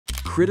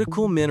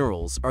Critical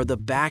minerals are the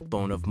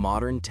backbone of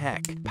modern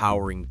tech,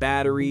 powering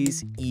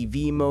batteries,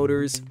 EV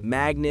motors,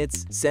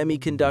 magnets,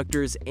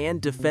 semiconductors,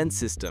 and defense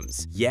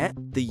systems. Yet,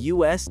 the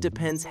US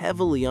depends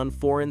heavily on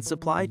foreign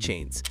supply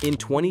chains. In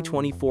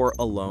 2024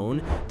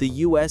 alone, the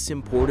US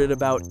imported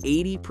about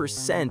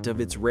 80% of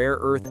its rare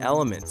earth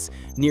elements,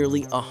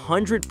 nearly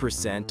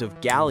 100% of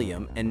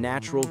gallium and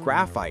natural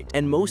graphite,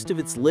 and most of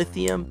its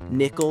lithium,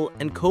 nickel,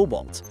 and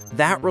cobalt.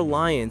 That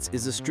reliance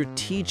is a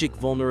strategic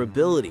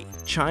vulnerability.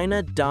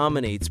 China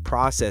dominates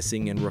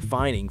processing and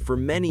refining for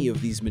many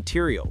of these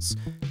materials.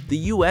 The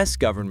US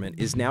government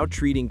is now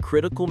treating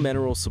critical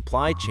mineral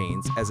supply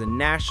chains as a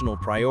national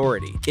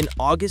priority. In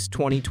August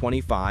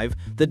 2025,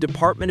 the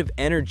Department of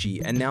Energy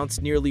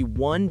announced nearly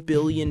 $1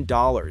 billion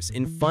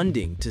in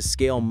funding to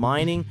scale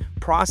mining,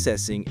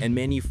 processing, and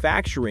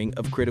manufacturing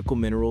of critical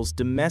minerals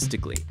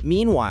domestically.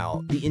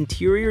 Meanwhile, the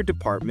Interior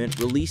Department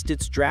released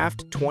its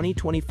draft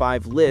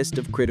 2025 list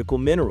of critical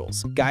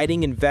minerals,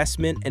 guiding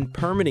investment and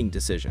permitting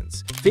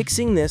decisions.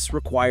 Fixing this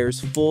requires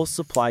full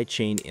supply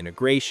chain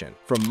integration,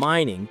 from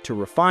mining to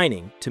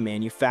refining to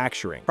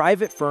manufacturing.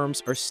 Private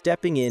firms are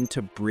stepping in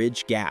to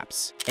bridge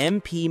gaps.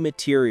 MP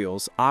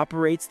Materials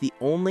operates the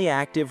only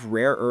active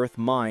rare earth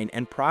mine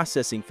and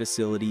processing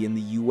facility in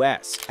the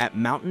US at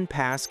Mountain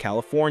Pass,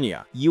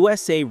 California.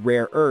 USA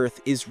Rare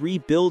Earth is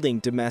rebuilding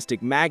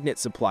domestic magnet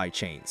supply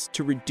chains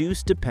to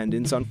reduce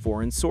dependence on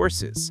foreign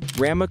sources.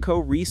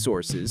 Ramaco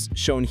Resources,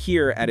 shown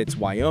here at its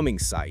Wyoming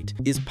site,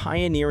 is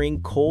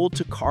pioneering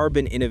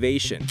coal-to-carbon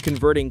innovation,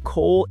 converting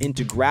coal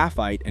into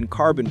graphite and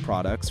carbon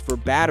products for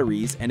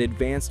batteries and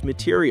advanced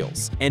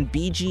materials. And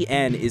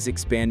BGN is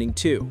expanding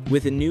too,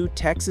 with a new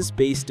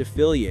Texas-based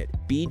affiliate,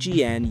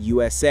 BGN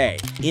USA,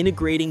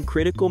 integrating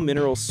critical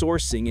mineral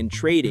sourcing and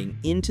trading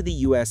into the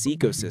US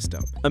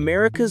ecosystem.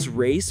 America's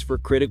race for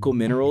critical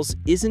minerals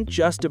isn't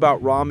just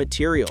about raw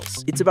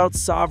materials. It's about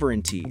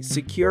sovereignty,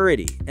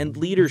 security, and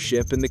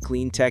leadership in the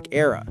clean tech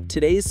era.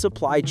 Today's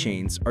supply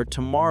chains are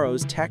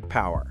tomorrow's tech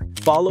power.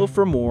 Follow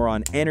for more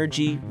on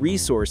energy,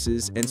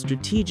 resources, and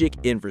strategic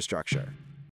infrastructure.